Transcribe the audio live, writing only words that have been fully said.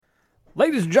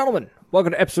Ladies and gentlemen,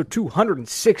 welcome to episode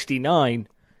 269.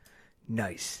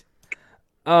 Nice.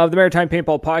 Of the Maritime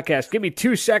Paintball Podcast. Give me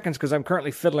 2 seconds because I'm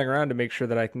currently fiddling around to make sure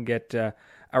that I can get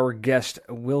our guest,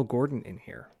 Will Gordon, in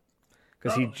here.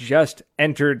 Because he just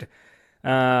entered. He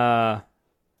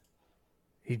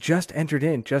just entered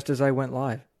in just as I went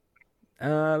live.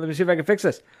 Let me see if I can fix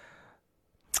this.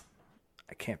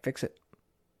 I can't fix it.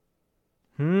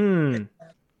 I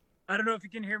don't know if you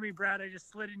can hear me, Brad. I just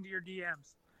slid into your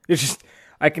DMs. It's just,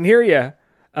 I can hear you.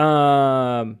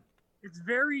 It's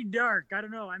very dark. I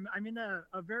don't know. I'm in a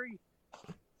very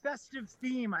festive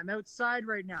theme. I'm outside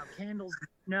right now. Candles,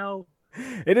 no.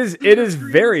 It is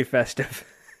very festive.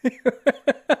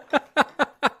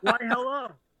 Why,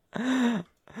 hello.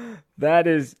 That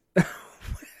is.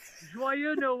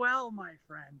 Joyeux Noel, my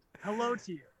friend. Hello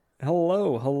to you.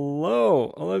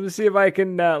 Hello. Let me see if I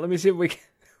can. Let me see if we can.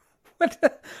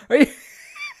 What are you?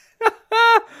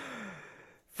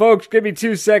 Folks, give me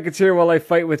 2 seconds here while I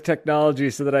fight with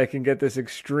technology so that I can get this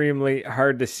extremely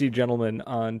hard to see gentleman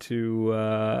onto.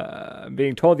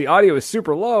 Being told the audio is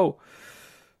super low.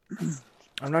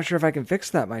 I'm not sure if I can fix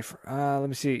that, my friend. Let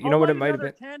me see. You know what it might have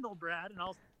been. Candle, Brad, and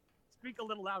I'll speak a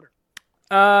little louder.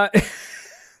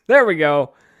 There we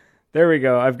go.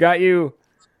 I've got you.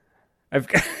 I've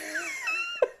got.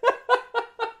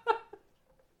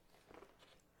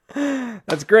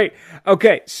 That's great.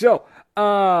 Okay, so,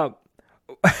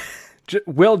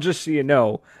 Will, just so you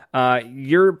know,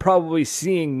 you're probably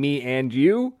seeing me and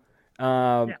you.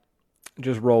 Yeah.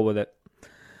 Just roll with it.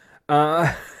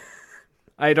 I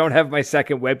don't have my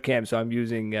second webcam, so I'm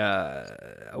using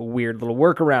a weird little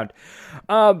workaround.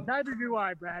 Neither do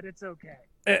I, Brad. It's okay.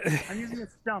 I'm using a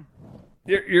stump.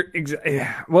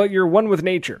 You're one with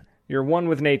nature.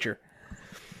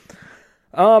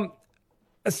 I'm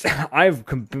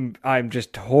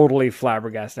just totally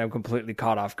flabbergasted. I'm completely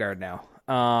caught off guard now.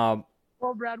 Well,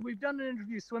 Brad, we've done an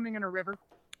interview swimming in a river.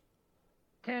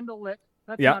 Candle lit.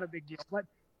 That's Yeah. not a big deal. But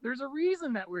there's a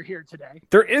reason that we're here today.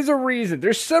 There is a reason.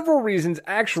 There's several reasons,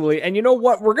 actually. And you know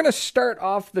what? We're going to start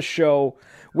off the show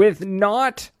with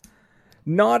not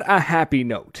a happy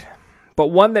note, but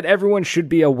one that everyone should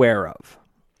be aware of.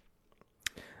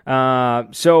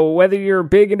 So whether you're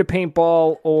big into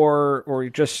paintball or you're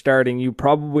just starting, you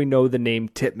probably know the name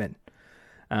Tippmann.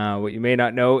 What you may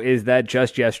not know is that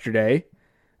just yesterday,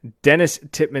 Dennis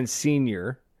Tippmann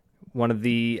Sr., one of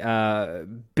the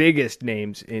biggest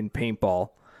names in paintball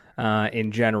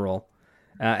in general,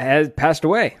 has passed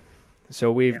away.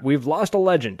 So we've lost a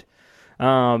legend,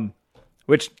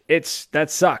 which that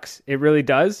sucks. It really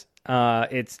does.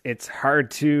 It's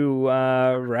hard to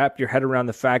wrap your head around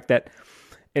the fact that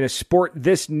in a sport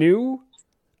this new,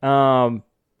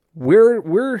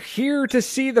 we're here to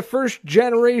see the first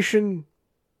generation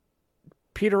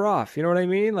peter off. You know what I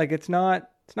mean? Like it's not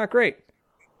great.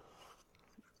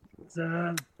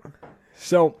 So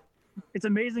It's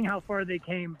amazing how far they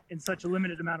came in such a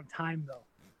limited amount of time, though.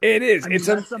 it is. I mean,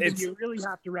 that's something you really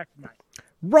have to recognize.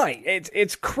 Right.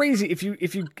 It's crazy. If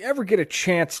you ever get a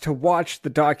chance to watch the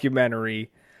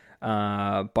documentary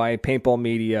by Paintball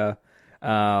Media,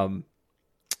 The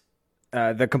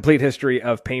Complete History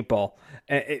of Paintball,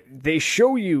 they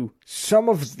show you some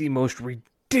of the most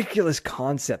ridiculous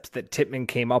concepts that Tippmann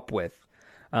came up with,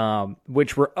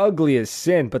 which were ugly as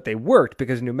sin, but they worked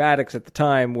because pneumatics at the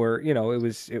time were,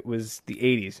 it was the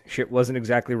 80s. Shit wasn't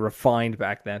exactly refined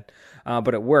back then,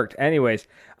 but it worked. Anyways,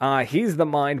 he's the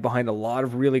mind behind a lot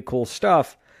of really cool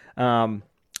stuff, and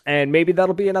maybe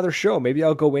that'll be another show. Maybe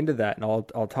I'll go into that, and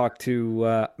I'll talk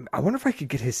to. I wonder if I could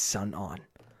get his son on.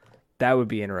 That would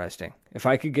be interesting. If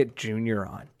I could get Junior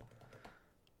on,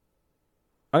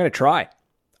 I'm gonna try.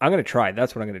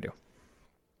 That's what I'm gonna do.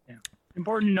 Yeah.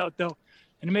 Important note, though.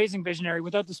 An amazing visionary.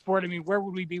 Without the sport, I mean, where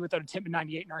would we be without a Tippmann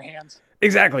 98 in our hands?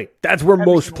 Exactly. That's where Every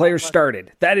most single players one of us.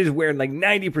 started. That is where like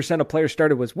 90% of players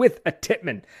started was with a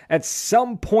Tippmann. At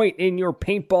some point in your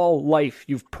paintball life,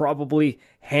 you've probably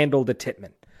handled a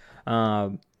Tippmann.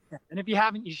 And if you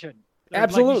haven't, you should.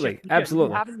 Absolutely. You should.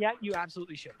 Absolutely. If you haven't yet, you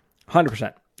absolutely should.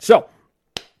 100%. So,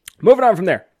 moving on from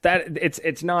there. That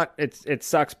it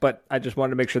sucks, but I just wanted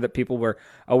to make sure that people were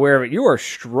aware of it. You are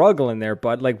struggling there,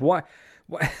 bud. Like why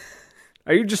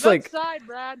are you just like Outside,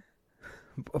 Brad.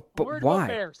 but Worried about why?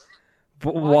 bears.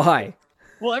 But why?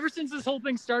 Well, ever since this whole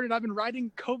thing started, I've been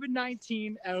riding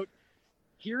COVID-19 out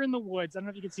here in the woods. I don't know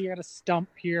if you can see, I got a stump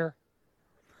here.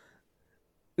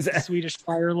 Is A that, Swedish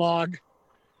fire log, in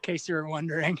case you were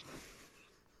wondering.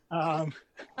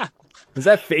 is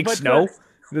that fake But, snow?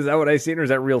 Is that what I seen, or is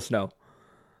that real snow?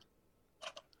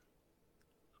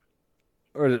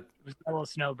 Or is it It was a little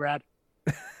snow, Brad.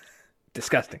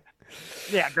 disgusting?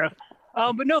 Yeah, gross.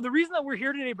 But no, the reason that we're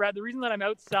here today, Brad, the reason that I'm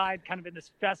outside kind of in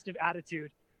this festive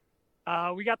attitude,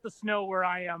 we got the snow where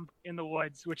I am in the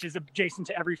woods, which is adjacent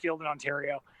to every field in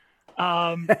Ontario.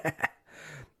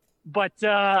 But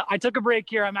I took a break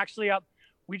here. I'm actually up.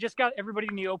 We just got everybody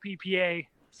in the OPPA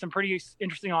some pretty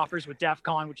interesting offers with DEF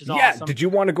CON, which is awesome. Did you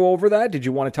want to go over that? Did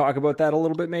you want to talk about that a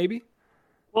little bit maybe?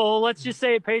 Well, let's just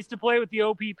say it pays to play with the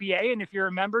OPPA. And if you're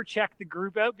a member, check the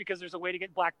group out because there's a way to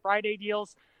get Black Friday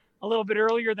deals a little bit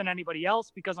earlier than anybody else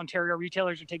because Ontario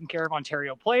retailers are taking care of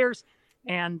Ontario players.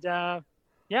 And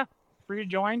free to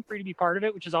join, free to be part of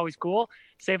it, which is always cool.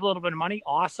 Save a little bit of money.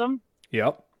 Awesome.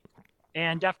 Yep.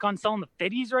 And DEF CON's selling the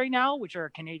Fitties right now, which are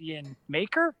a Canadian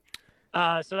maker.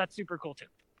 So that's super cool too.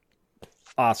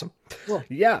 Awesome. Cool.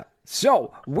 Yeah.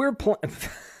 So we're playing.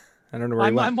 I don't know where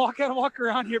I'm walk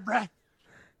around here, Brad.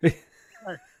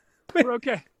 Right. We're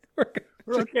okay.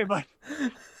 We're okay, bud.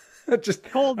 Just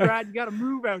cold, Brad. You got to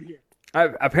move out here.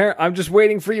 I'm just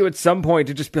waiting for you at some point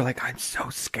to just be like, I'm so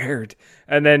scared,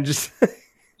 and then just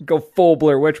go full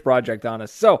Blair Witch Project on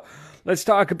us. So let's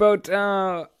talk about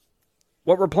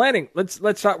what we're planning.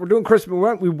 Let's talk. We're doing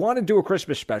Christmas. We want to do a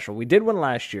Christmas special. We did one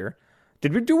last year.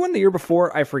 Did we do one the year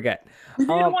before? I forget. We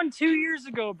did one 2 years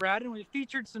ago, Brad, and we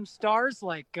featured some stars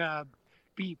like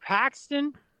B.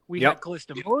 Paxton. We had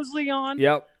Callista Mosley on.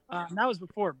 Yep. That was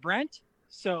before Brent.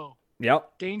 So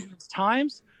dangerous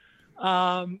times.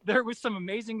 There was some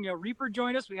amazing, Reaper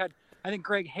joined us. We had, I think,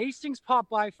 Greg Hastings pop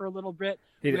by for a little bit.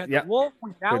 We had the Wolf.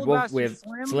 We had Alabaster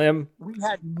Slim. We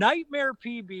had Nightmare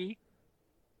PB.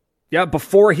 Yeah,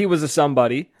 before he was a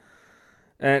somebody.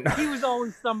 And he was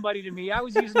always somebody to me. I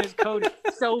was using his code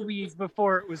Sobies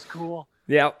before it was cool.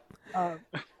 Yeah.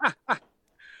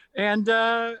 And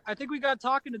I think we got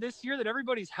talking to this year that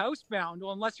everybody's housebound.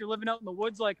 Well, unless you're living out in the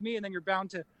woods like me, and then you're bound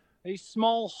to a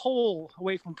small hole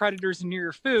away from predators and near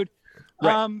your food.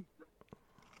 Right.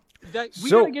 We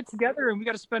got to get together and we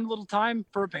got to spend a little time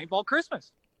for a paintball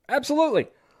Christmas. Absolutely.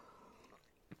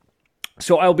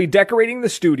 So I'll be decorating the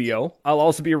studio. I'll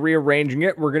also be rearranging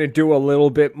it. We're going to do a little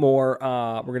bit more.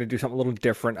 We're going to do something a little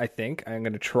different, I think. I'm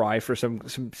going to try for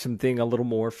something a little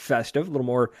more festive, a little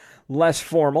more less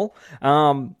formal.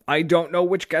 I don't know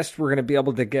which guests we're going to be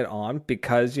able to get on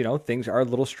because, things are a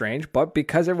little strange. But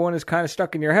because everyone is kind of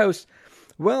stuck in your house,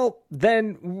 well,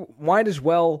 then might as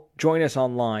well join us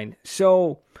online.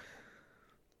 So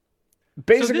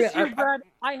basically, this year, Brad,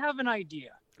 I have an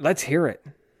idea. Let's hear it.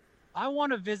 I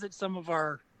want to visit some of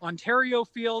our Ontario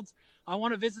fields. I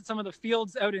want to visit some of the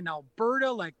fields out in Alberta,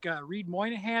 like Reed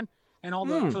Moynihan and all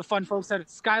the fun folks out at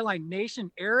Skyline Nation,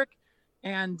 Eric.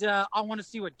 And I want to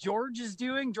see what George is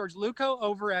doing, George Luco,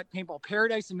 over at Paintball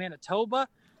Paradise in Manitoba.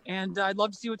 And I'd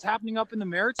love to see what's happening up in the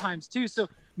Maritimes, too. So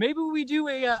maybe we do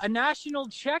a national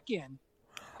check-in.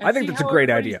 I think that's a great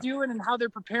idea. Doing and how they're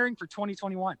preparing for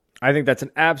 2021. I think that's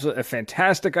a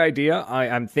fantastic idea.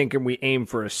 I'm thinking we aim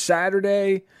for a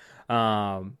Saturday.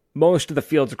 Most of the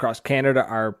fields across Canada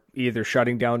are either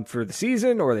shutting down for the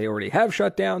season or they already have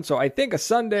shut down. So I think a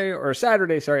Saturday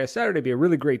would be a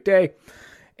really great day.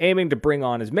 Aiming to bring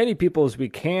on as many people as we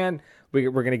can.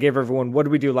 We're going to give everyone, what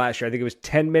did we do last year? I think it was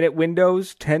 10-minute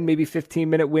windows, 10, maybe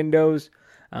 15-minute windows.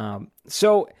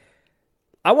 So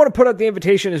I want to put out the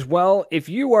invitation as well. If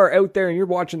you are out there and you're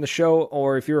watching the show,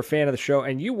 or if you're a fan of the show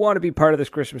and you want to be part of this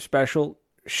Christmas special,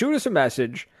 shoot us a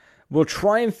message. We'll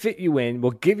try and fit you in.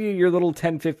 We'll give you your little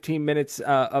 10, 15 minutes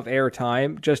of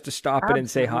airtime just to stop in and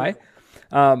say hi.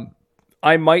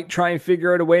 I might try and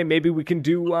figure out a way. Maybe we can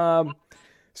do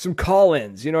some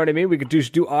call-ins. You know what I mean? We could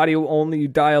just do audio only. You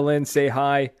dial in, say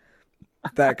hi,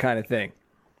 that kind of thing.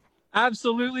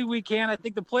 Absolutely, we can. I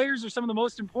think the players are some of the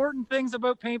most important things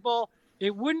about paintball.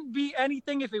 It wouldn't be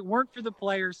anything if it weren't for the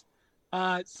players.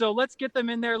 So let's get them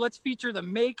in there. Let's feature the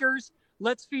makers.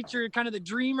 Let's feature kind of the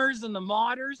dreamers and the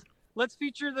modders. Let's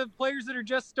feature the players that are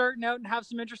just starting out and have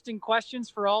some interesting questions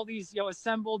for all these,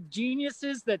 assembled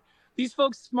geniuses, that these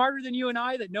folks smarter than you and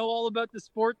I that know all about the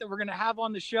sport that we're going to have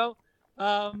on the show.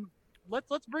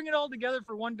 Let's bring it all together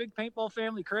for one big paintball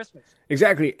family Christmas.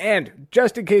 Exactly. And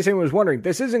just in case anyone was wondering,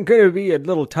 this isn't going to be a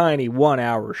little tiny 1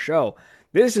 hour show.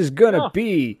 This is going to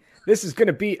be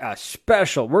a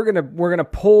special. We're going to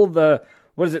pull the,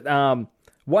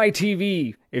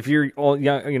 YTV, if you're old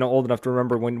enough to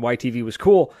remember when YTV was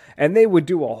cool, and they would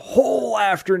do a whole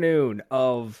afternoon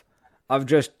of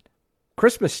just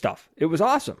Christmas stuff. It was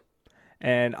awesome,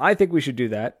 and I think we should do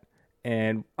that.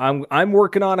 And I'm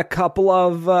working on a couple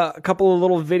of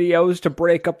little videos to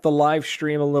break up the live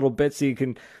stream a little bit, so you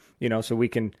can, so we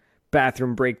can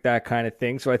bathroom break, that kind of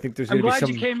thing. So I think there's going I'm to be glad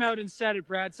some. you came out and said it,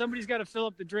 Brad. Somebody's got to fill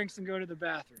up the drinks and go to the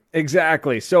bathroom.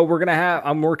 Exactly. So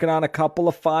I'm working on a couple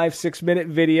of 5-6 minute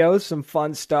videos, some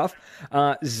fun stuff.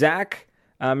 Zach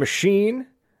Machine,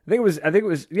 I think it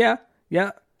was, yeah.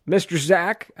 Mr.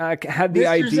 Zach had the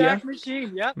idea. Mr. Zach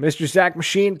Machine, yep. Mr. Zach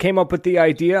Machine came up with the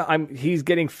idea. He's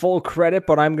getting full credit,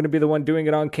 but I'm going to be the one doing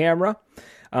it on camera.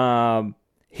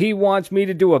 He wants me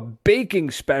to do a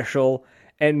baking special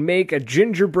and make a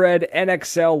gingerbread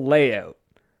NXL layout.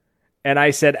 And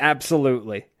I said,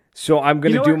 absolutely. So I'm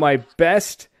going to do my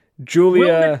best. Julia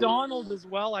Will McDonald as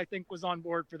well, I think, was on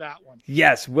board for that one.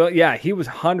 Yes. Well, yeah, he was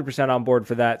 100% on board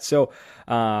for that. So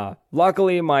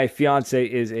luckily, my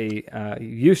fiance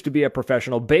used to be a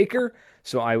professional baker.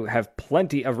 So I have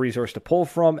plenty of resource to pull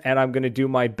from, and I'm going to do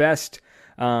my best.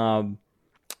 Oh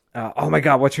my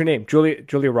God, what's her name?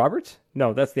 Julia Roberts?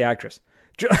 No, that's the actress.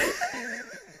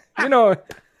 You know, as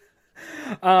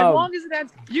long as it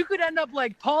ends, you could end up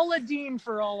like Paula Dean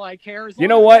for all I care. As long you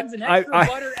know as what? it ends in extra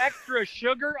butter, extra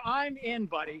sugar, I'm in,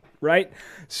 buddy. Right?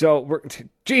 So,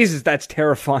 Jesus, that's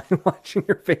terrifying watching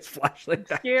your face flash like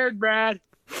that. Scared, Brad.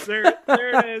 There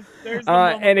it is. There's the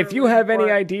and if you have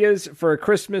any ideas for a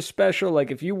Christmas special,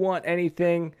 like if you want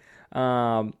anything,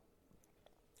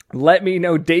 let me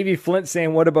know. Davey Flint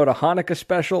saying, what about a Hanukkah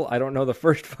special? I don't know the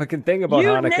first fucking thing about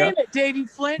Hanukkah. You name it, Davey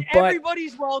Flint. But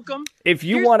everybody's welcome. If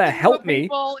you want to help me.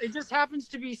 It just happens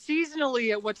to be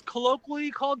seasonally at what's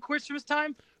colloquially called Christmas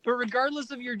time. But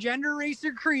regardless of your gender, race,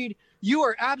 or creed, you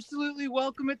are absolutely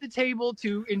welcome at the table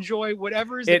to enjoy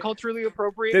whatever is the culturally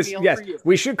appropriate meal for you.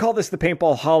 We should call this the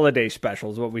Paintball Holiday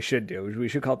Special is what we should do. We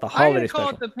should call it the Holiday Special.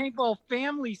 I call it the Paintball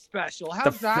Family Special.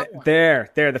 How's that one?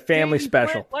 There, the Family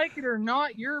Special. Flint, like it or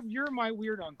not, you're my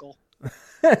weird uncle.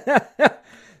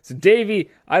 So,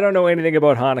 Davey, I don't know anything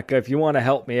about Hanukkah. If you want to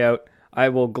help me out, I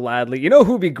will gladly. You know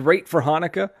who'd be great for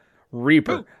Hanukkah?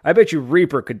 Reaper. Ooh. I bet you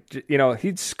Reaper could,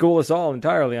 he'd school us all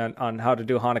entirely on how to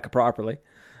do Hanukkah properly.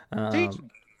 Teach me.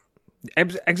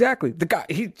 Exactly. The guy,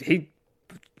 he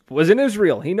was in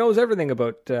Israel. He knows everything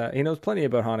about, he knows plenty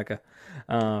about Hanukkah.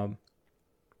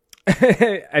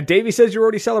 Davey says you're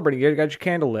already celebrating. You got your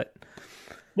candle lit.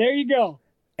 There you go.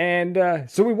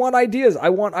 And so we want ideas.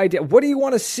 I want ideas. What do you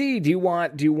want to see? Do you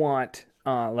want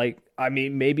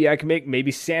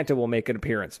maybe Santa will make an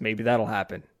appearance. Maybe that'll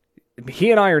happen.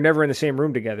 He and I are never in the same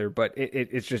room together, but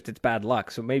it's bad luck.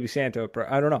 So maybe Santa,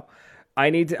 I don't know. I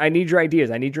need your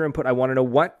ideas. I need your input. I want to know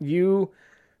what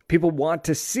people want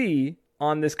to see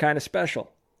on this kind of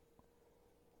special.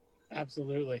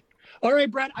 Absolutely. All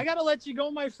right, Brad, I got to let you go,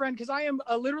 my friend, because I am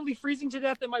literally freezing to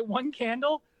death in my one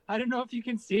candle. I don't know if you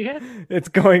can see it. It's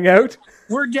going out.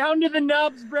 We're down to the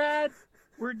nubs, Brad.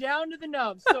 We're down to the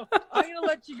nubs. So I'm going to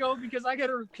let you go because I got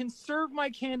to conserve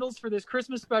my candles for this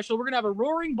Christmas special. We're going to have a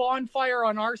roaring bonfire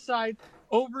on our side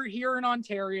over here in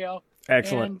Ontario.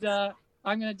 Excellent. And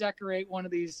I'm going to decorate one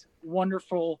of these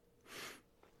wonderful,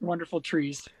 wonderful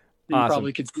trees that you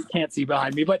probably can't see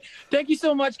behind me. But thank you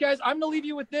so much, guys. I'm going to leave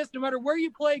you with this. No matter where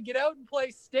you play, get out and play.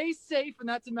 Stay safe. And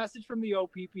that's a message from the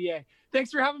OPPA.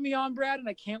 Thanks for having me on, Brad, and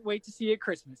I can't wait to see you at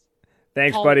Christmas.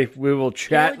 Thanks, buddy. We will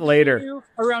chat later.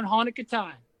 Around Hanukkah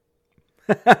time.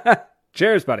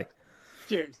 Cheers, buddy.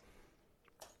 Cheers.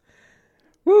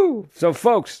 Woo! So,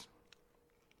 folks,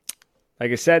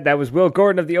 like I said, that was Will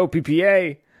Gordon of the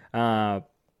OPPA.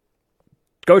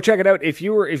 Go check it out. If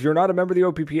you're not a member of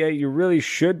the OPPA, you really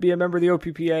should be a member of the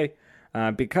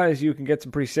OPPA because you can get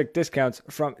some pretty sick discounts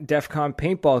from DEF CON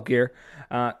paintball gear.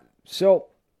 So,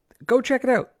 go check it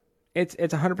out. It's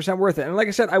 100% worth it. And like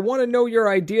I said, I want to know your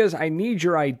ideas. I need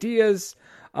your ideas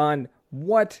on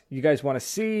what you guys want to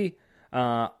see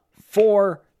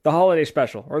for the holiday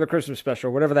special or the Christmas special,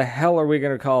 or whatever the hell are we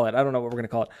going to call it? I don't know what we're going to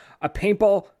call it. A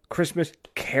paintball Christmas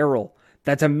carol.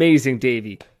 That's amazing,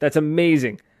 Davey. That's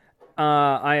amazing.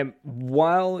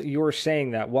 While you're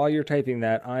saying that, while you're typing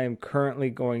that, I am currently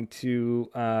going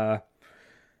to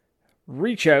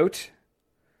reach out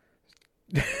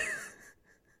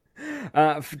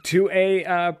to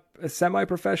a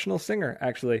semi-professional singer,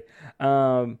 actually,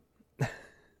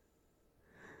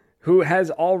 who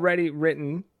has already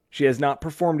written. She has not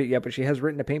performed it yet, but she has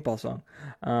written a paintball song.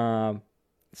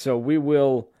 So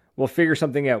we'll figure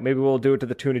something out. Maybe we'll do it to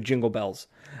the tune of Jingle Bells.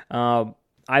 I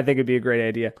think it'd be a great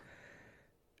idea.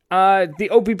 The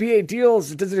OPPA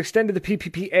deals, does it extend to the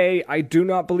PPPA? I do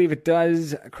not believe it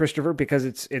does, Christopher, because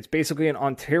it's basically an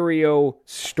Ontario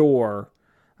store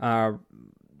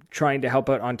trying to help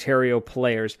out Ontario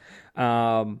players.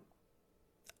 But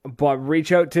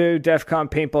reach out to DEF CON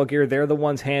Paintball Gear. They're the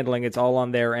ones handling. It's all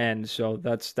on their end. So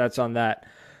that's on that.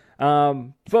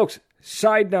 Folks,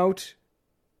 side note,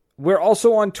 We're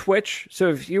also on Twitch,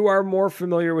 so if you are more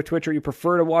familiar with Twitch or you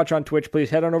prefer to watch on Twitch, please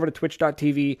head on over to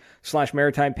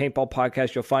twitch.tv/Maritime Paintball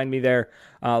Podcast. You'll find me there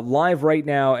live right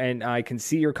now, and I can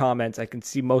see your comments. I can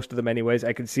see most of them anyways.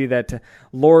 I can see that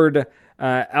Lord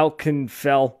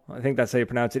Alkenfell, I think that's how you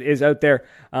pronounce it, is out there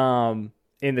in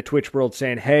the Twitch world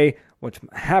saying, hey, what's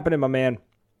happening, my man?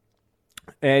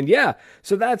 And yeah,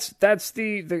 so that's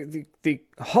the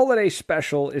holiday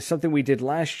special is something we did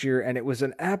last year, and it was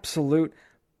an absolute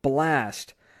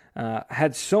blast.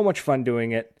 Had so much fun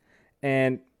doing it,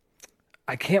 and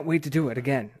I can't wait to do it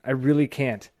again. I really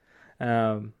can't.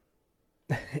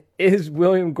 Is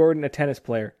William Gordon a tennis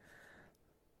player?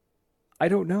 I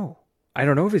don't know. I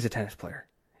don't know if he's a tennis player.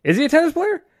 Is he a tennis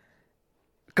player?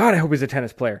 God, I hope he's a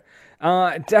tennis player.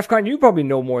 DEFCON, you probably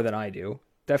know more than I do.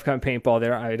 DEFCON Paintball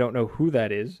there. I don't know who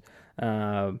that is.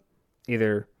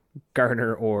 Either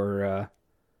Gardner or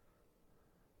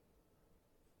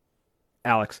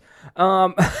Alex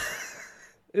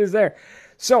is there.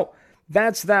 So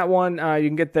that's that one. You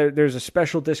can get there's a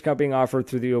special discount being offered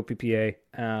through the OPPA.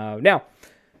 Now,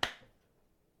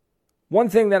 one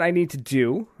thing that I need to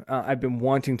do, I've been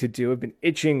wanting to do, I've been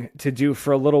itching to do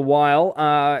for a little while.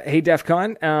 Hey,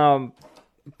 DEFCON,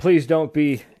 please don't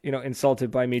be insulted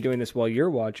by me doing this while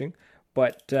you're watching,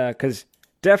 but because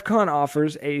DEFCON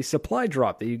offers a supply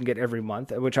drop that you can get every month,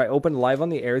 which I opened live on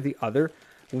the air the other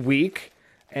week,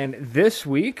 and this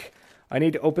week I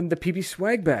need to open the PB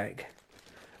swag bag.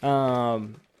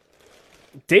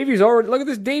 Davey's already, look at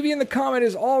this, Davey in the comment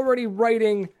is already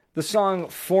writing the song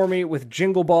for me with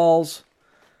jingle balls.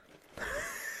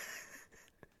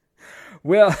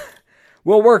 We'll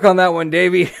work on that one,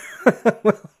 Davey.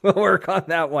 We'll work on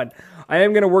that one. I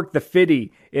am going to work the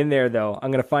fiddy in there, though. I'm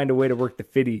going to find a way to work the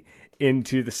fiddy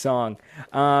into the song.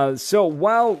 So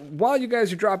while you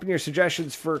guys are dropping your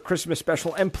suggestions for Christmas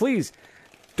special, and please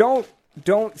don't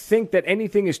think that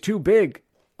anything is too big.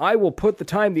 I will put the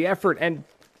time, the effort, and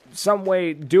some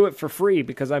way do it for free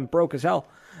because I'm broke as hell.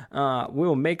 We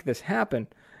will make this happen.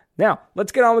 Now,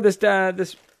 let's get on with this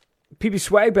PB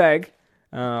swag bag,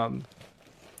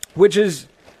 which has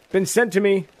been sent to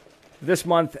me this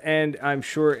month, and I'm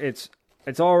sure it's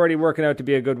already working out to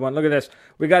be a good one. Look at this.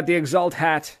 We got the Exalt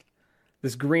hat,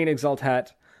 this green Exalt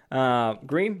hat.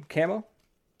 Green? Camo?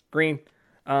 Green.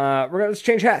 Let's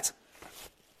change hats.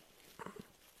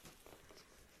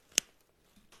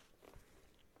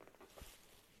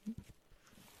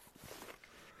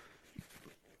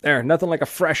 There, nothing like a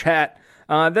fresh hat.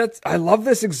 I love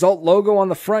this Exalt logo on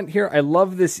the front here. I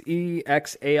love this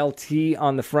EXALT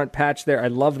on the front patch there. I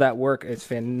love that work. It's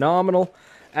phenomenal.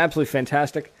 Absolutely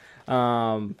fantastic.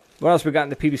 What else we got in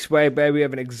the PB swag bag? We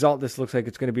have an Exalt. This looks like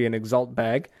it's going to be an Exalt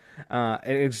bag. An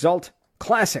Exalt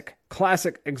classic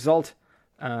Exalt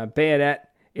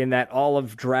bayonet in that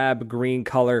olive drab green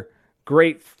color.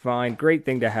 Great find. Great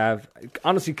thing to have.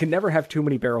 Honestly, you can never have too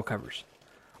many barrel covers.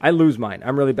 I lose mine.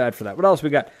 I'm really bad for that. What else we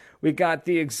got? We got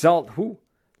the Exalt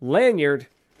lanyard,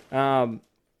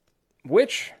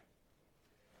 which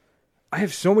I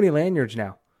have so many lanyards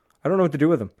now. I don't know what to do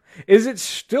with them. Is it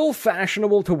still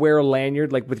fashionable to wear a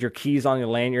lanyard, like with your keys on your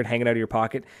lanyard hanging out of your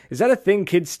pocket? Is that a thing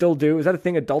kids still do? Is that a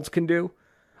thing adults can do?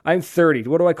 I'm 30.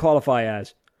 What do I qualify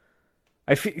as?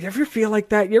 You ever feel like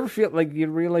that? You ever feel like you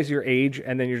realize your age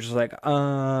and then you're just like,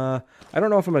 I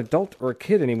don't know if I'm an adult or a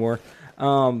kid anymore.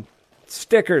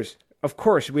 Stickers. Of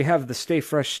course, we have the Stay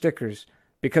Fresh stickers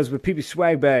because with PB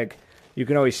Swag Bag, you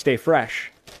can always stay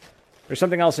fresh. There's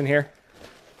something else in here.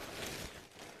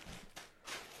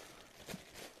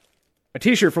 A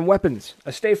t-shirt from Weapons.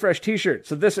 A Stay Fresh t-shirt.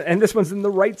 So this one's in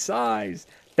the right size.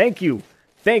 Thank you.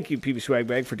 Thank you, PB Swag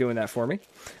Bag, for doing that for me.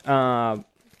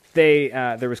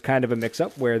 There was kind of a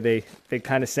mix-up where they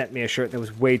kind of sent me a shirt that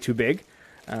was way too big.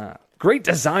 Great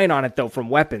design on it, though, from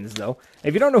Weapons, though.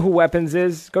 If you don't know who Weapons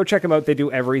is, go check them out. They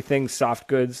do everything soft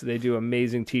goods. They do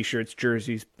amazing t-shirts,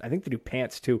 jerseys. I think they do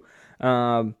pants, too.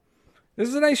 This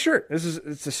is a nice shirt.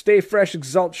 It's a Stay Fresh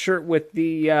Exalt shirt with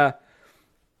the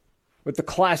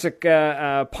classic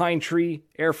pine tree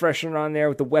air freshener on there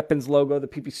with the Weapons logo, the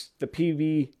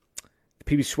PB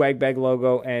Swag Bag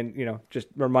logo, and just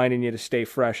reminding you to stay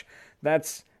fresh.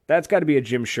 That's got to be a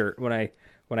gym shirt when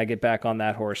I get back on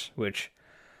that horse, which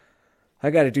I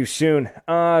got to do soon.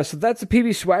 So that's the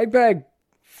PB Swag Bag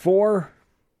for,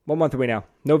 what month are we now?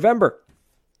 November.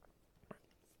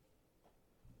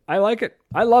 I like it.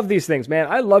 I love these things, man.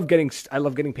 I love getting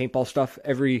paintball stuff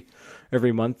every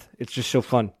month. It's just so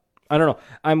fun. I don't know.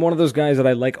 I'm one of those guys that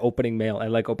I like opening mail. I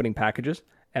like opening packages,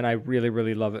 and I really,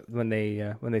 really love it when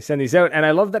they send these out. And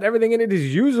I love that everything in it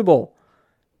is usable.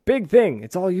 Big thing.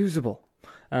 It's all usable.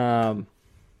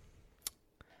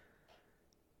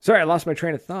 Sorry, I lost my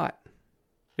train of thought.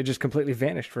 It just completely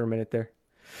vanished for a minute there.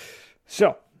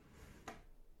 So,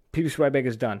 PB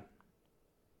is done.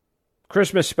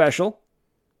 Christmas special.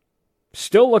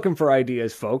 Still looking for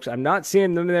ideas, folks. I'm not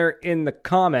seeing them there in the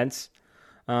comments.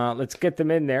 Let's get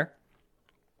them in there.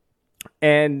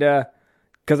 And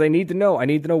because I need to know. I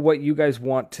need to know what you guys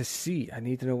want to see. I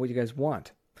need to know what you guys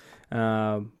want.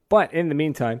 But in the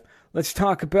meantime, let's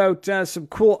talk about some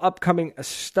cool upcoming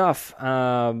stuff.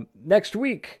 Next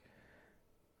week,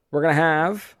 we're going to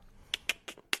have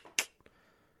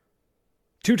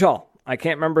Too Tall. I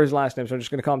can't remember his last name, so I'm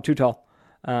just going to call him Too Tall.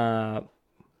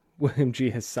 William G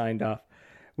has signed off.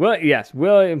 Well, yes,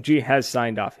 William G has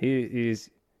signed off. He's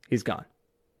gone.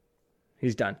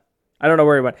 He's done. I don't know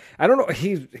where he went. I don't know.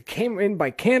 He came in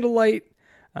by candlelight.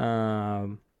 I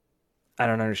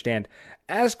don't understand.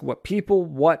 Ask what people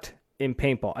want in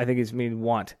paintball. I think it's mean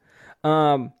want.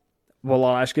 Well,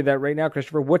 I'll ask you that right now,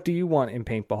 Christopher. What do you want in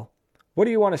paintball? What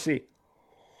do you want to see?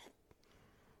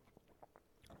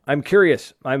 I'm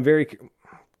curious. I'm very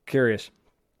curious.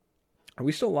 Are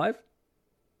we still live?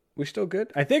 We still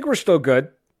good? I think we're still good.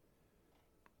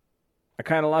 I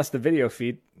kind of lost the video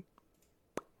feed.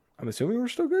 I'm assuming we're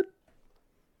still good.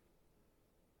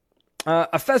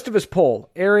 A Festivus poll.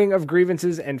 Airing of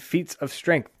grievances and feats of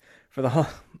strength. For the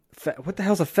what the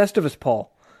hell's a Festivus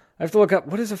poll? I have to look up.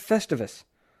 What is a Festivus?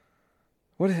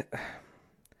 What is it?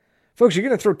 Folks, you're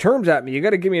going to throw terms at me. You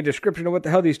got to give me a description of what the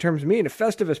hell these terms mean. A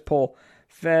Festivus poll.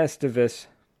 Festivus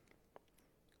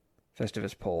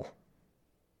poll.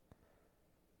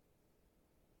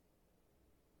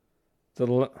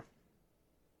 Oh,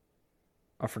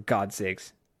 for God's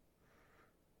sakes.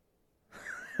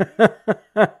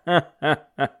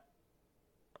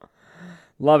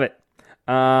 Love it.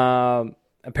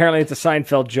 Apparently it's a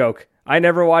Seinfeld joke. I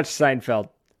never watched Seinfeld.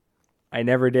 I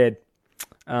never did.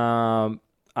 I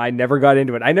never got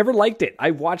into it. I never liked it.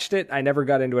 I watched it. I never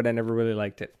got into it. I never really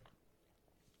liked it.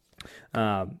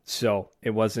 So it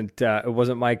wasn't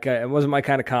my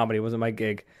kind of comedy. It wasn't my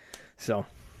gig. So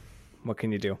what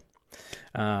can you do?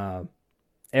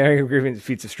 Area of grievance,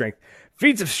 feats of strength.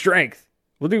 Feats of strength.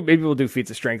 Maybe we'll do feats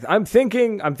of strength. I'm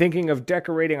thinking of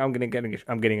decorating. I'm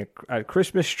getting a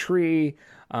Christmas tree.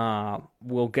 I've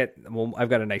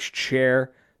got a nice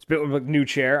chair. It's a new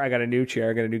chair. I got a new chair.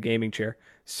 I got a new gaming chair.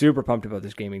 Super pumped about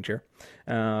this gaming chair.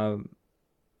 And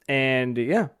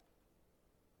yeah.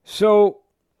 So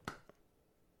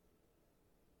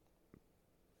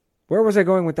where was I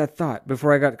going with that thought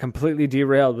before I got completely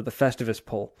derailed with the Festivus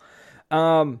poll?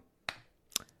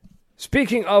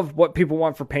 Speaking of what people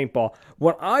want for paintball,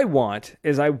 what I want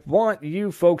is I want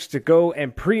you folks to go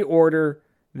and pre-order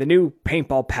the new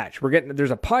paintball patch.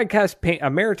 There's a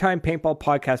maritime paintball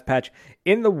podcast patch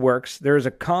in the works. There's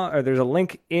a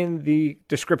link in the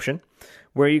description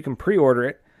where you can pre-order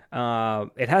it.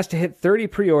 It has to hit 30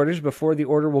 pre-orders before the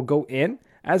order will go in.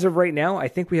 As of right now, I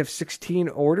think we have 16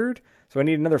 ordered, so I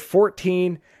need another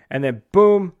 14, and then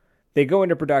boom, they go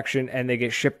into production and they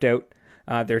get shipped out.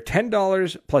 They're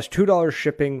 $10 plus $2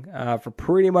 shipping for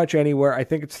pretty much anywhere. I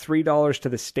think it's $3 to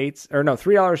the States, or no,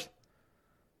 $3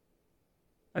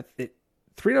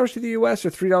 to the US or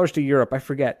 $3 to Europe. I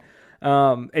forget.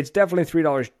 It's definitely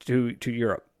 $3 to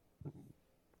Europe.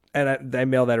 And I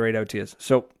mail that right out to you.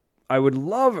 So I would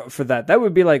love for that. That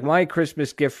would be like my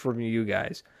Christmas gift from you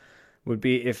guys, would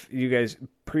be if you guys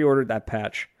pre-ordered that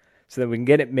patch so that we can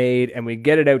get it made and we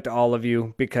get it out to all of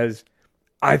you, because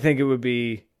I think it would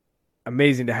be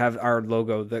amazing to have our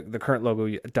logo, the current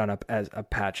logo, done up as a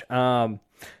patch.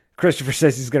 Christopher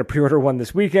says he's going to pre-order one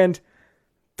this weekend.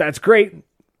 That's great.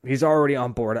 He's already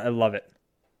on board. I love it.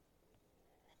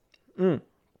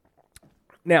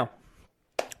 Now,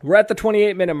 we're at the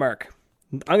 28-minute mark.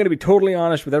 I'm going to be totally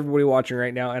honest with everybody watching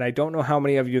right now, and I don't know how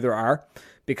many of you there are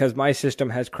because my system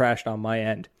has crashed on my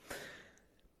end.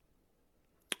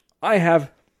 I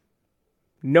have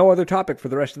no other topic for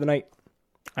the rest of the night.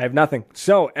 I have nothing.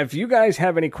 So if you guys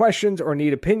have any questions or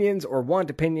need opinions or want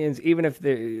opinions, even if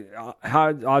the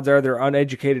odds are they're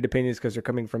uneducated opinions because they're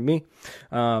coming from me,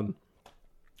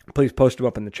 please post them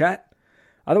up in the chat.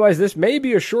 Otherwise, this may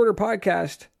be a shorter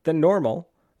podcast than normal.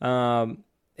 I've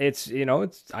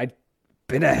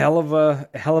been a hell of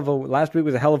a last week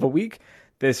was a hell of a week.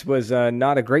 This was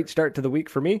not a great start to the week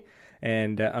for me.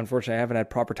 And unfortunately, I haven't had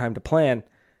proper time to plan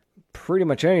pretty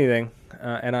much anything,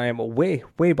 and I am way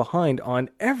behind on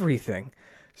everything.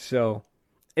 So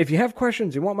if you have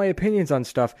questions, you want my opinions on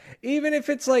stuff, even if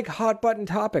it's like hot button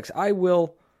topics, I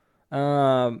will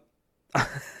I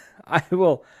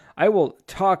will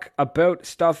talk about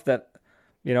stuff that,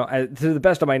 to the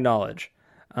best of my knowledge.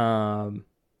 Garner,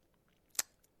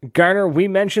 we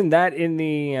mentioned that in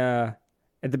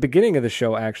at the beginning of the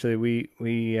show, actually,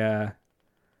 we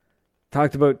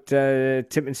talked about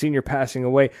Tippmann Sr. passing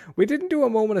away. We didn't do a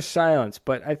moment of silence,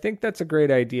 but I think that's a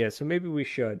great idea. So maybe we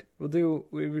should.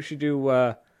 We should do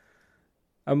a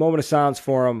moment of silence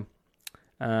for him.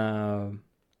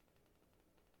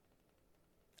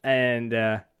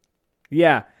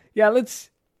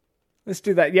 Let's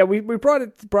do that. Yeah, we brought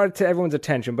it to everyone's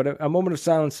attention, but a moment of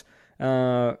silence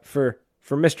for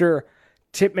Mr.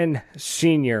 Tippmann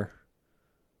Sr.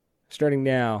 starting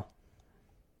now.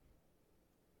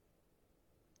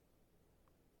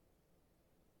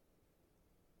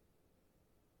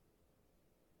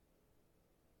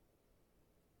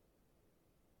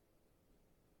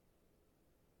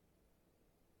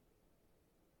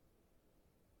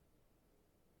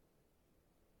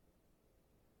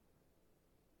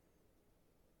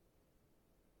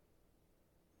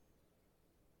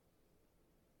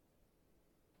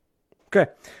 Okay.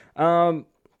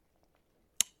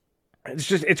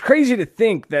 It's crazy to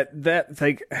think that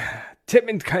like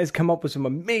Tippmann guys come up with some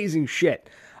amazing shit.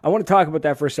 I want to talk about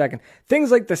that for a second. Things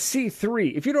like the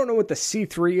C3. If you don't know what the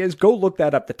C3 is, go look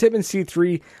that up. The Tippmann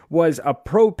C3 was a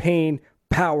propane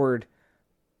powered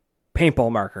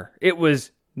paintball marker. It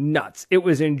was nuts. It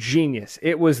was ingenious.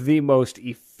 It was the most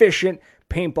efficient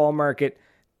paintball market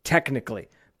technically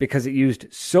because it used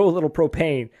so little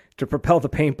propane to propel the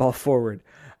paintball forward.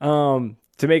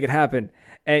 To make it happen,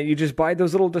 and you just buy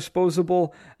those little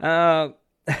disposable, those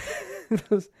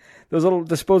little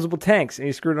disposable tanks, and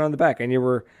you screwed it on the back, and you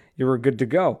were good to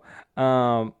go.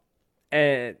 And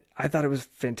I thought it was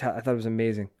fantastic. I thought it was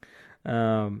amazing.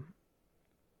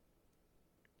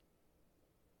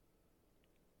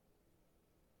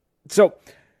 So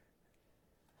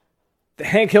the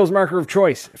Hank Hill's marker of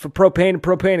choice for propane and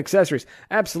propane accessories,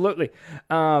 absolutely.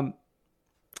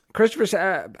 Christopher's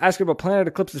asking about Planet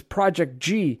Eclipse's Project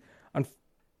G.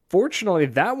 Unfortunately,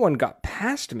 that one got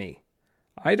past me.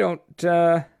 I don't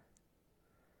know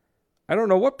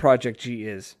what Project G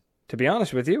is, to be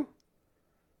honest with you.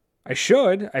 I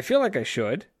should. I feel like I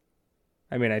should.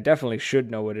 I mean, I definitely should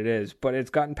know what it is, but it's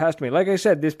gotten past me. Like I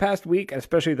said, this past week,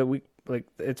 especially the week, like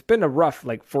it's been a rough,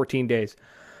 14 days.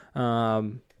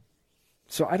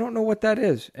 So I don't know what that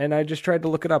is, and I just tried to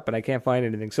look it up, and I can't find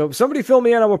anything. So somebody fill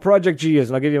me in on what Project G is,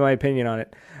 and I'll give you my opinion on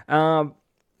it.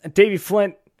 Davey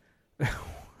Flint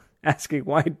asking,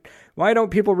 why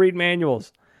don't people read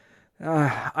manuals?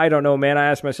 I don't know, man. I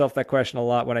ask myself that question a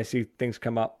lot when I see things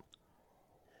come up.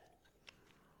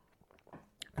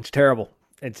 It's terrible.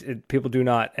 People do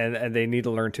not, and they need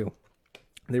to learn to.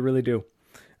 They really do.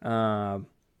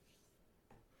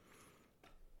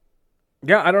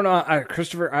 Yeah, I don't know.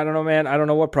 Christopher, I don't know, man. I don't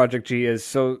know what Project G is,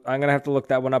 so I'm going to have to look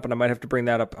that one up, and I might have to bring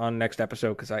that up on next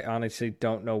episode, because I honestly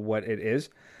don't know what it is.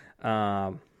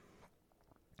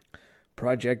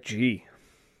 Project G.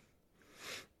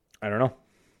 I don't know.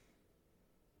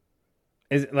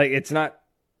 Is it, it's not,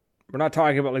 we're not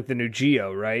talking about, the new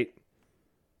Geo, right?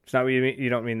 It's not what you mean?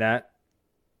 You don't mean that?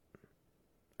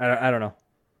 I don't know.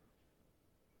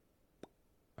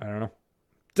 I don't know.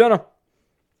 Don't know.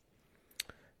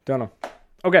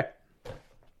 Okay.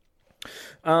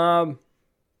 So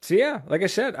yeah, like I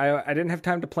said, I didn't have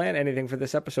time to plan anything for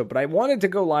this episode, but I wanted to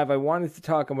go live. I wanted to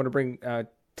talk. I want to bring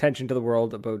attention to the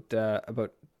world about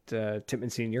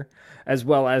Tippmann Sr., as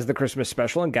well as the Christmas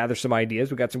special, and gather some ideas.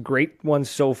 We got some great ones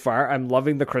so far. I'm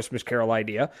loving the Christmas Carol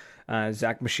idea.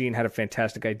 Zach Machine had a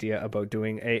fantastic idea about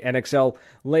doing a NXL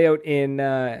layout in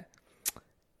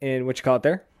what you call it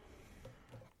there?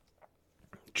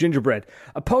 Gingerbread.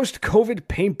 A post-COVID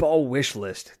paintball wish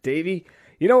list. Davey,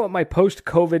 you know what my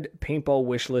post-COVID paintball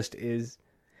wish list is?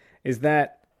 Is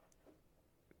that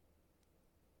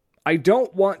I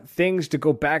don't want things to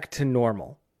go back to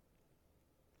normal.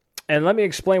 And let me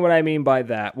explain what I mean by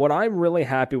that. What I'm really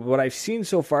happy with, what I've seen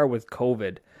so far with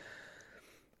COVID,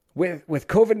 with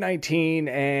COVID-19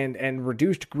 and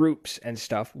reduced groups and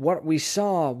stuff, what we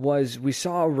saw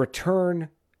a return.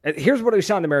 Here's what we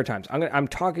saw in the Maritimes. I'm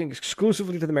talking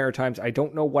exclusively to the Maritimes. I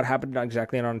don't know what happened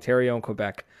exactly in Ontario and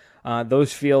Quebec.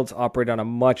 Those fields operate on a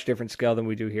much different scale than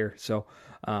we do here. So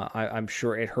I'm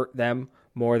sure it hurt them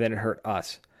more than it hurt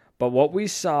us. But what we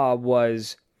saw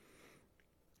was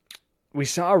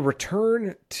a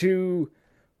return to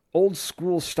old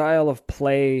school style of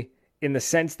play in the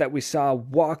sense that we saw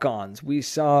walk-ons. We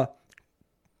saw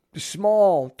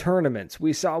small tournaments.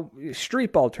 We saw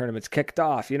street ball tournaments kicked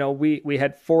off. You know, we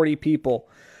had 40 people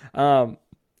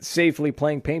safely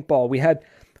playing paintball.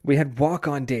 We had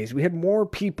walk-on days. We had more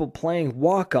people playing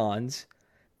walk-ons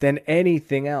than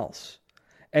anything else.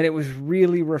 And it was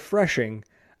really refreshing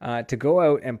to go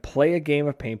out and play a game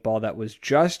of paintball that was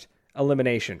just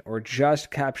elimination or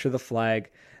just capture the flag.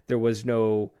 There was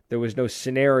no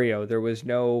scenario. There was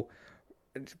no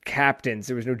captains.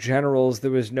 There was no generals.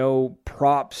 There was no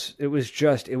props. It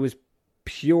was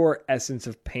pure essence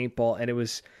of paintball, and it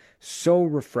was so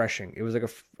refreshing. It was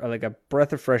like a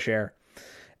breath of fresh air.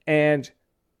 And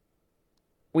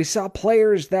we saw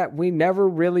players that we never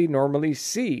really normally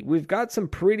see. We've got some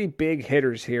pretty big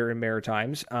hitters here in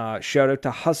Maritimes. Shout out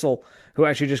to Hustle, who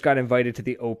actually just got invited to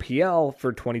the OPL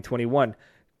for 2021.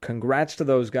 Congrats to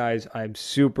those guys. I'm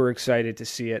super excited to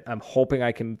see it. I'm hoping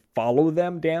I can follow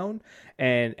them down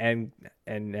and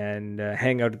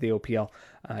hang out at the OPL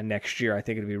next year. I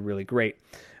think it'd be really great.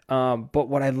 But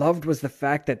what I loved was the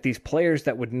fact that these players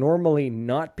that would normally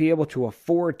not be able to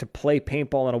afford to play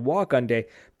paintball on a walk-on day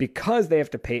because they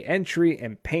have to pay entry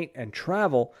and paint and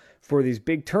travel for these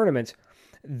big tournaments,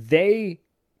 they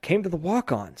came to the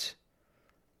walk-ons.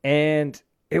 And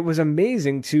it was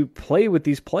amazing to play with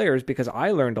these players because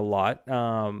I learned a lot.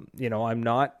 I'm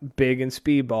not big in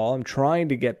speedball. I'm trying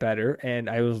to get better, and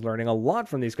I was learning a lot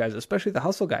from these guys, especially the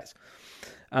Hustle guys.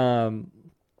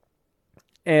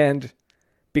 And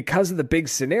because of the big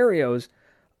scenarios,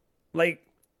 like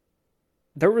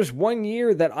there was one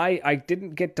year that I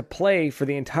didn't get to play for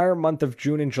the entire month of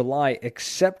June and July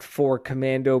except for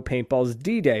Commando Paintball's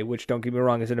D-Day, which, don't get me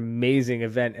wrong, is an amazing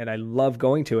event and I love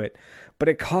going to it. But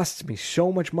it costs me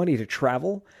so much money to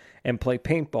travel and play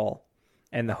paintball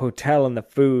and the hotel and the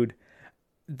food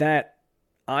that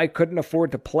I couldn't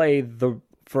afford to play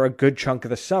for a good chunk of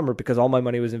the summer because all my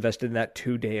money was invested in that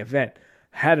 2-day event.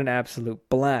 Had an absolute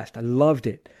blast. I loved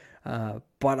it.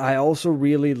 But I also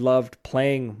really loved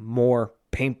playing more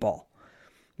paintball,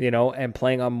 and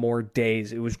playing on more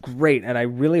days. It was great. And I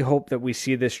really hope that we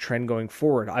see this trend going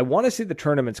forward. I want to see the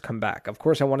tournaments come back. Of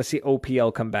course, I want to see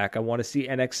OPL come back. I want to see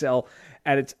NXL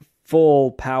at its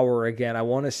full power again. I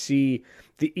want to see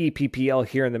the EPPL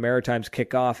here in the Maritimes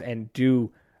kick off and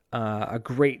do a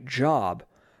great job.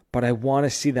 But I want to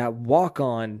see that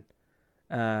walk-on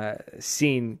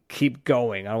scene keep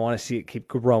going. I want to see it keep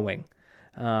growing.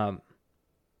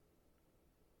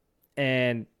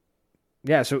 And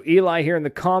yeah, so Eli here in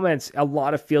the comments, a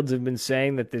lot of fields have been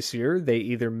saying that this year they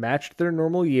either matched their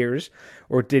normal years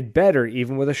or did better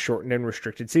even with a shortened and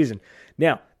restricted season.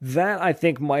 Now, that I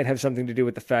think might have something to do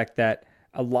with the fact that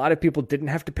a lot of people didn't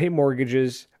have to pay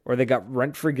mortgages or they got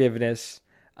rent forgiveness.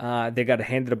 They got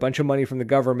handed a bunch of money from the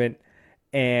government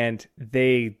and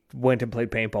they went and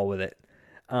played paintball with it.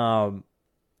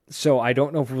 So I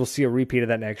don't know if we'll see a repeat of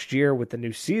that next year with the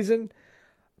new season.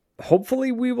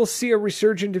 Hopefully we will see a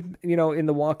resurgence, in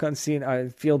the walk-on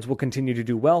scene. Fields will continue to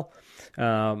do well.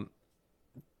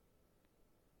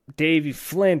 Davey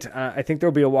Flint, I think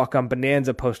there'll be a walk-on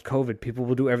bonanza post-COVID. People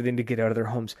will do everything to get out of their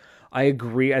homes. I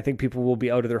agree. I think people will be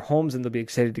out of their homes and they'll be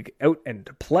excited to get out and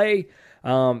to play.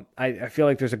 I feel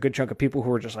like there's a good chunk of people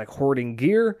who are just like hoarding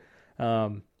gear,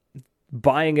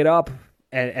 buying it up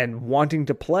and wanting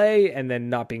to play and then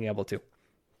not being able to.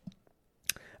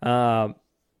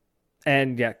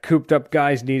 And yeah, cooped up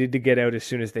guys needed to get out as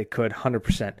soon as they could.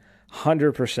 100%.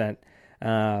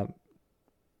 100%.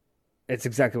 It's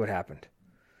exactly what happened.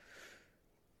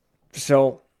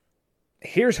 So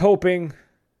here's hoping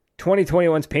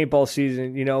 2021's paintball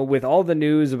season, with all the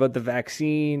news about the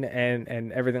vaccine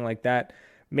and everything like that,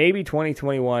 maybe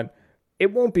 2021,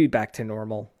 it won't be back to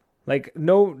normal. Like,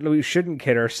 no, we shouldn't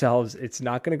kid ourselves. It's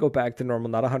not going to go back to normal,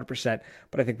 not 100%,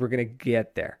 but I think we're going to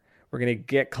get there. We're going to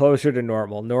get closer to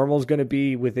normal. Normal's going to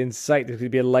be within sight. There's going to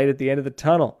be a light at the end of the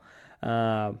tunnel.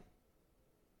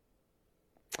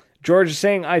 George is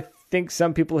saying, I think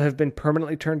some people have been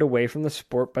permanently turned away from the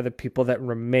sport by the people that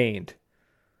remained.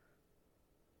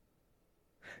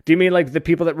 Do you mean like the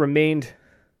people that remained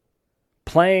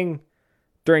playing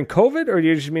during COVID, or do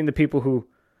you just mean the people who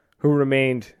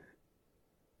remained?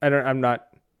 I'm not.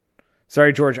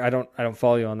 Sorry, George. I don't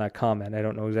follow you on that comment. I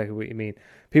don't know exactly what you mean.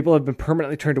 People have been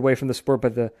permanently turned away from the sport by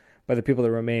the people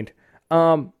that remained.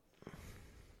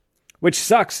 Which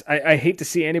sucks. I hate to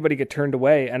see anybody get turned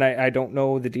away, and I don't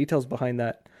know the details behind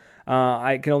that.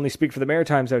 I can only speak for the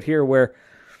Maritimes out here, where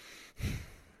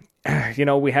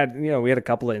we had a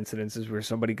couple of incidences where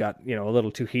somebody got a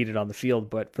little too heated on the field,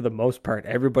 but for the most part,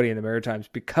 everybody in the Maritimes,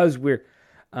 because we're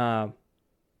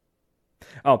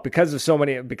because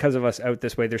of us out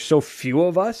this way, there's so few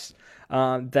of us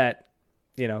that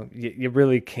you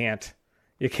really can't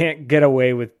get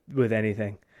away with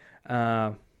anything.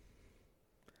 I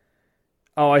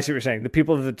see what you're saying. The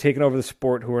people that have taken over the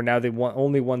sport who are now the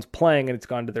only ones playing, and it's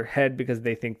gone to their head because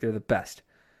they think they're the best.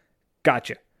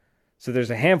 Gotcha. So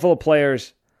there's a handful of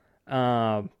players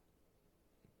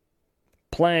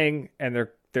playing, and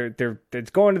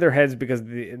it's going to their heads because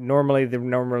normally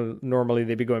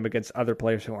they'd be going against other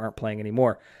players who aren't playing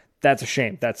anymore. That's a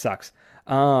shame. That sucks.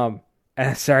 And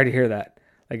I'm sorry to hear that.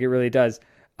 Like, it really does.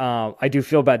 I do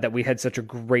feel bad that we had such a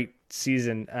great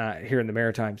season here in the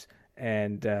Maritimes,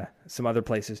 and some other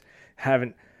places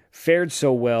haven't fared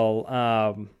so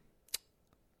well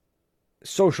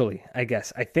socially, I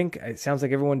guess. I think it sounds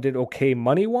like everyone did okay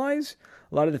money-wise.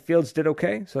 A lot of the fields did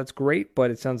okay, so that's great,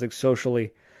 but it sounds like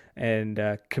socially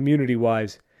and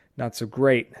community-wise, not so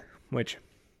great, which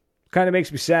kind of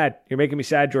makes me sad. You're making me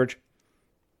sad, George.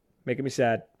 Making me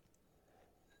sad.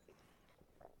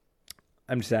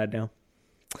 I'm sad now.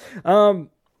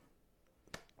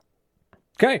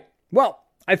 Okay. Well,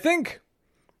 I think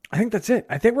that's it.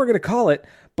 I think we're going to call it.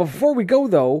 Before we go,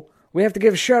 though, we have to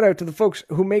give a shout out to the folks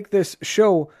who make this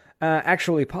show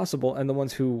actually possible, and the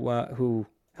ones who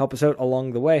help us out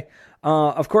along the way.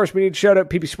 Of course, we need to shout out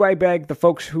PP Swag Bag, the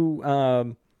folks who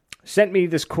sent me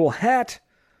this cool hat.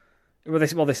 Well,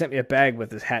 they sent me a bag with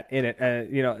this hat in it.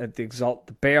 At the Exalt,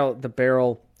 the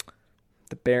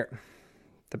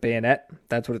bayonet,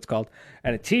 that's what it's called,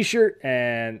 and a T-shirt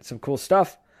and some cool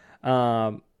stuff.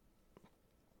 So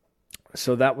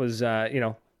that was,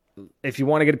 if you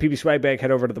want to get a PB Swag Bag,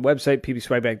 head over to the website,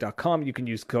 pbswagbag.com. You can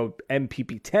use code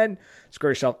MPP10.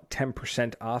 Score yourself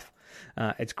 10% off.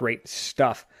 It's great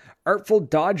stuff. Artful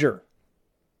Dodger.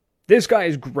 This guy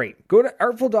is great. Go to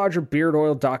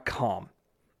artfuldodgerbeardoil.com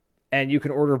and you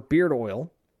can order beard oil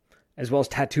as well as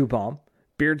tattoo balm,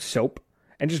 beard soap,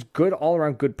 and just good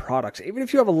all-around good products. Even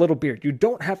if you have a little beard, you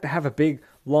don't have to have a big,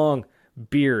 long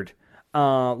beard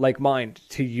like mine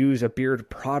to use a beard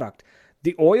product.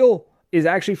 The oil is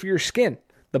actually for your skin.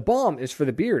 The balm is for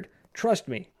the beard. Trust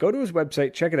me. Go to his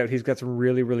website. Check it out. He's got some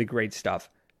really, really great stuff.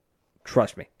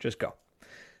 Trust me. Just go.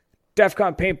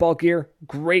 DEFCON paintball gear.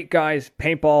 Great guys.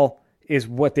 Paintball is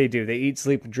what they do. They eat,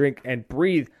 sleep, and drink, and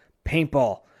breathe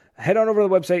paintball. Head on over to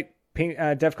the website,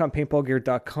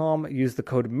 defconpaintballgear.com. Use the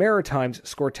code Maritimes.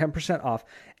 Score 10% off.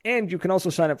 And you can also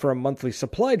sign up for a monthly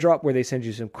supply drop where they send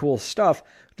you some cool stuff.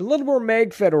 It's a little more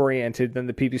MagFed oriented than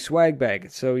the PP Swag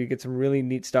Bag. So you get some really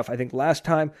neat stuff. I think last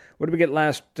time, what did we get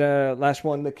last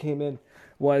one that came in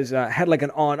was had like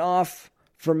an on-off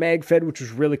for MagFed, which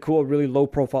was really cool, really low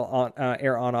profile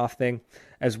air on-off thing,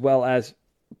 as well as,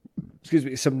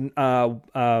 some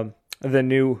the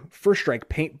new First Strike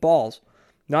paint balls.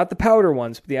 Not the powder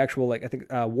ones, but the actual,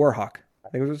 Warhawk, I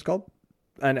think is what it's called.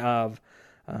 And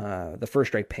the First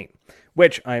Strike paint,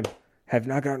 which I have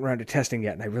not gotten around to testing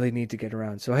yet, and I really need to get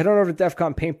around. So head on over to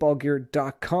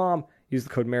defconpaintballgear.com, use the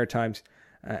code Maritimes,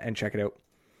 and check it out.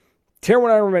 Tier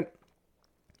 1 Armament,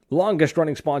 longest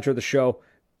running sponsor of the show.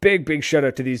 Big shout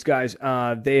out to these guys.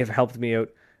 They have helped me out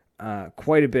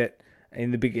quite a bit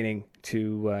in the beginning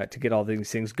to get all these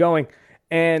things going.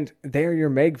 And they're your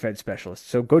MagFed specialists.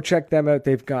 So go check them out.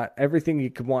 They've got everything you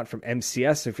could want from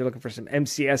MCS. So if you're looking for some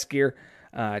MCS gear,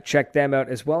 check them out,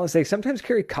 as well as they sometimes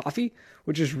carry coffee,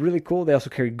 which is really cool. They also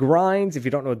carry grinds. If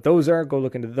you don't know what those are, go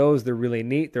look into those. They're really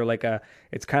neat. They're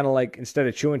it's kind of like, instead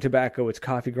of chewing tobacco, it's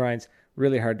coffee grinds.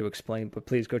 Really hard to explain, but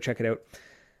please go check it out.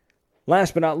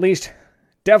 Last but not least,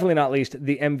 definitely not least,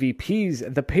 the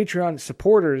MVPs, the Patreon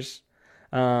supporters,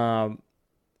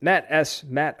 Matt S.,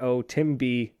 Matt O., Tim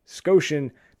B.,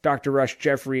 Scotian, Dr. Rush,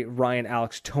 Jeffrey, Ryan,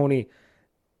 Alex, Tony.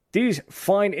 These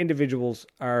fine individuals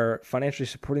are financially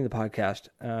supporting the podcast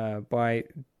by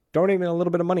donating a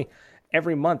little bit of money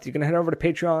every month. You can head over to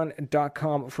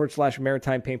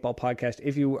patreon.com/Maritime Paintball Podcast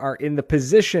if you are in the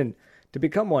position to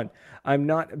become one. I'm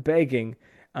not begging.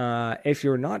 If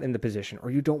you're not in the position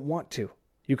or you don't want to,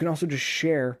 you can also just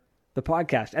share the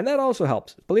podcast. And that also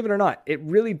helps. Believe it or not, it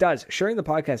really does. Sharing the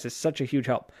podcast is such a huge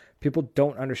help. People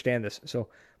don't understand this. So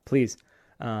please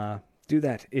do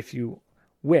that if you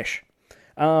wish.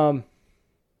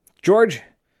 George,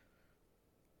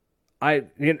 I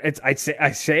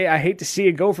say I hate to see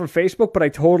it go from Facebook, but I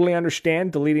totally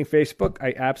understand deleting Facebook.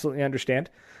 I absolutely understand.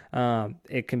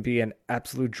 It can be an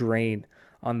absolute drain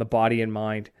on the body and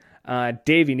mind.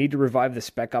 Dave, you need to revive the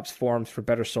Spec Ops forums for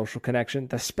better social connection.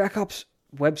 The Spec Ops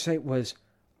website was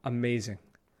amazing.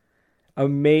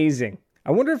 Amazing.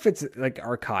 I wonder if it's like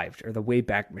archived or the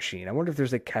Wayback Machine. I wonder if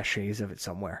there's like caches of it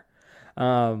somewhere.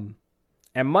 And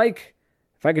Mike,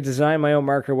 if I could design my own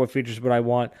marker, what features would I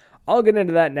want? I'll get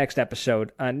into that next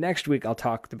episode. Next week, I'll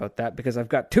talk about that because I've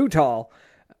got Too Tall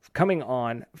coming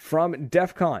on from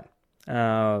DEF CON.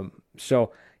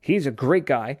 So he's a great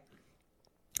guy.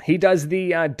 He does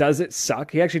the Does It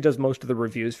Suck? He actually does most of the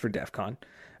reviews for DEF CON.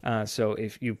 So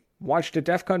if you've watched a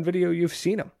DEF CON video, you've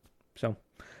seen him. So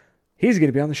He's going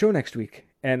to be on the show next week.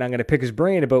 And I'm going to pick his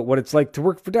brain about what it's like to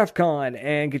work for DEF CON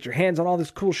and get your hands on all this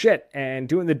cool shit and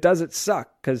doing the Does It Suck?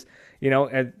 Because,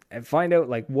 and find out,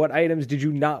 like, what items did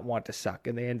you not want to suck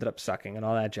and they ended up sucking and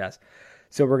all that jazz.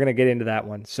 So we're going to get into that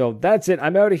one. So that's it.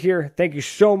 I'm out of here. Thank you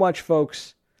so much,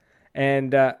 folks.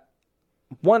 And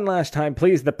one last time,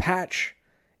 please, the patch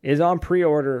is on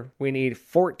pre-order. We need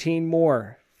 14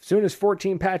 more. As soon as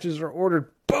 14 patches are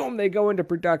ordered, boom, they go into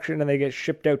production and they get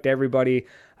shipped out to everybody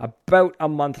about a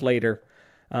month later.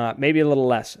 Maybe a little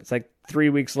less. It's like 3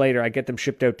 weeks later, I get them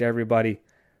shipped out to everybody.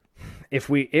 If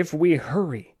we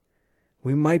hurry,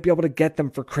 we might be able to get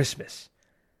them for Christmas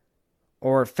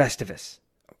or Festivus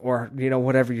or,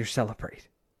 whatever you celebrate.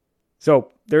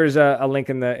 So there's a link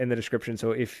in the description.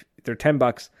 So if they're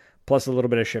 $10 plus a little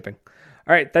bit of shipping.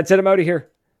 All right, that's it. I'm out of here.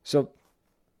 So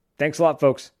thanks a lot,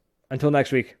 folks. Until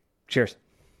next week. Cheers.